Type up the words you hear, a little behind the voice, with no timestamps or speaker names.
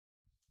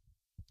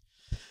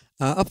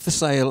Up for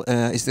sale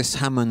is this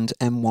Hammond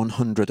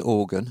M100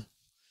 organ.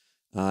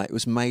 It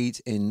was made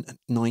in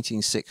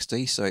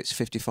 1960, so it's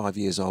 55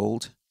 years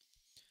old.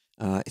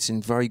 It's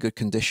in very good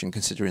condition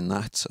considering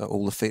that.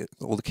 All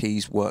the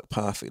keys work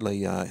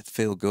perfectly,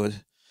 feel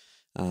good.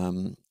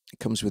 It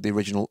comes with the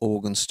original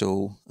organ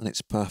stool, and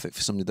it's perfect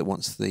for somebody that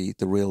wants the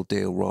real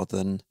deal rather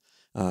than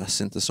a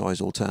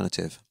synthesized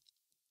alternative.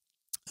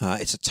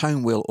 It's a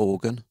Tonewheel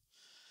organ,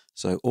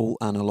 so all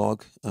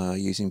analog,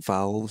 using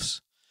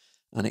valves,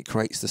 and it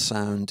creates the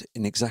sound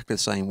in exactly the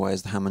same way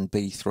as the Hammond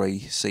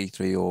B3,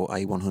 C3 or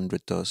A100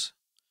 does.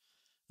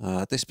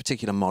 This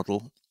particular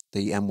model,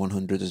 the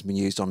M100, has been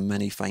used on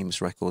many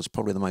famous records.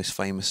 Probably the most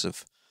famous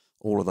of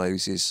all of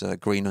those is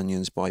Green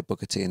Onions by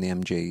Booker T and the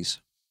MGs.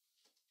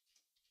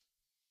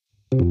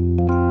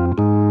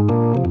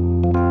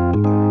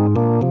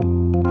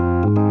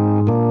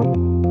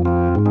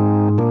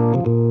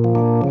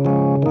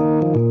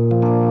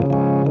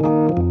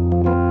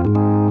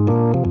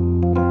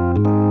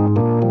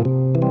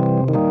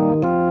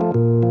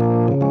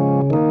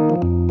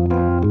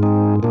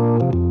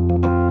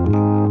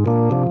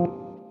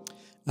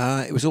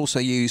 It was also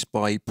used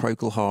by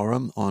Procol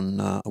Harum on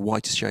A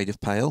Whiter Shade of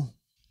Pale.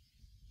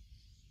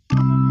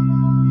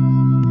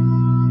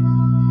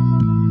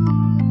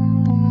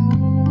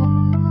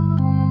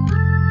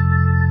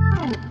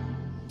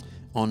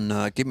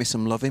 On Give Me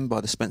Some Lovin'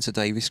 by the Spencer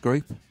Davis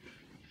Group.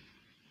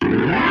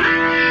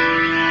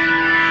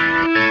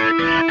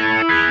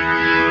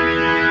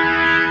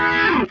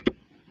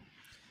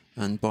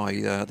 And by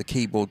the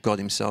keyboard god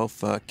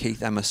himself,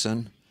 Keith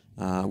Emerson,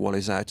 while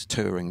he's out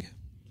touring.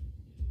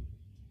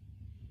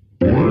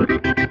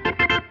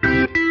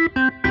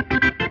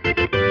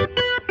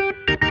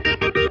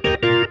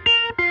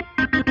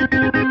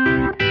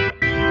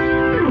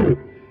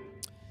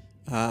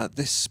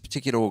 This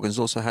particular organ's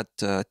also had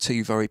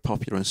two very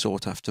popular and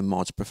sought-after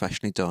mods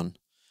professionally done.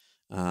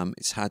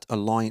 It's had a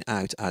line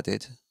out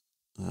added,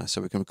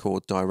 so we can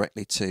record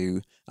directly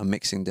to a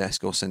mixing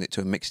desk or send it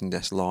to a mixing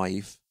desk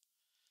live.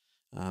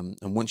 And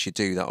once you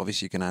do that,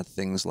 obviously you can add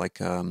things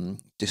like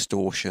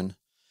distortion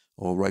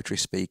or rotary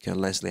speaker,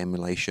 Leslie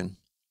emulation,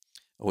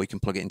 or you can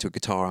plug it into a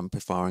guitar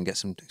amplifier and get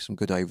some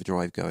good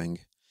overdrive going,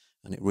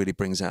 and it really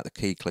brings out the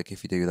key click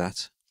if you do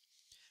that.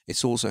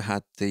 It's also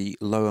had the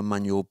lower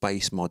manual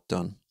bass mod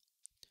done.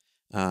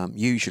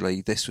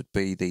 Usually this would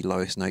be the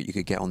lowest note you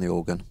could get on the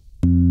organ.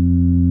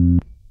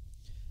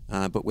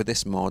 But with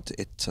this mod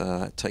it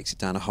takes it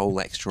down a whole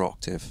extra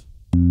octave.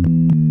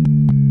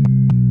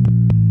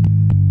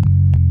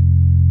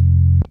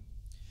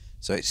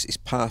 So it's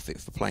perfect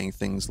for playing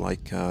things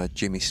like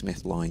Jimmy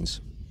Smith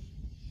lines.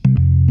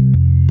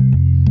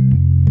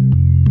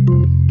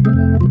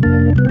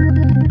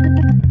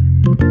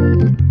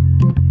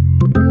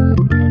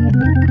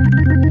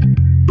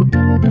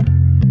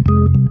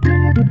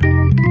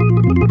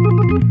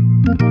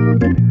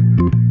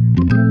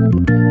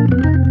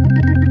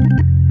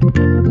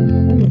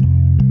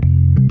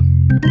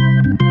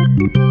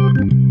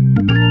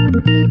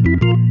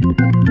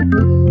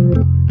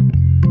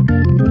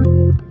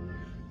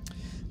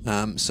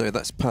 So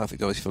that's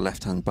perfect obviously for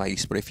left-hand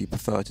bass, but if you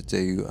prefer to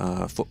do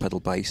foot pedal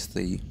bass,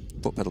 the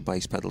foot pedal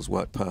bass pedals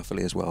work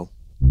perfectly as well.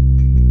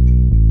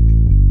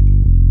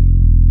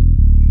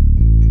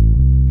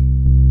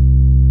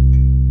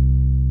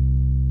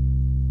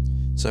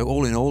 So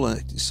all in all,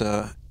 it's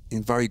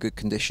in very good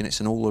condition. It's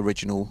an all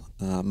original,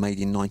 made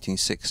in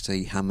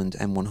 1960 Hammond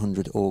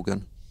M100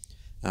 organ,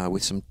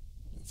 with some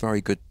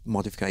very good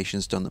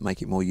modifications done that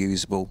make it more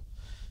usable.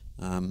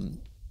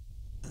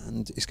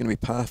 And it's going to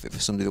be perfect for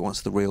somebody that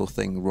wants the real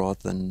thing rather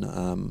than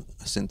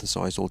a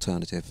synthesized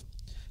alternative.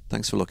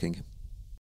 Thanks for looking.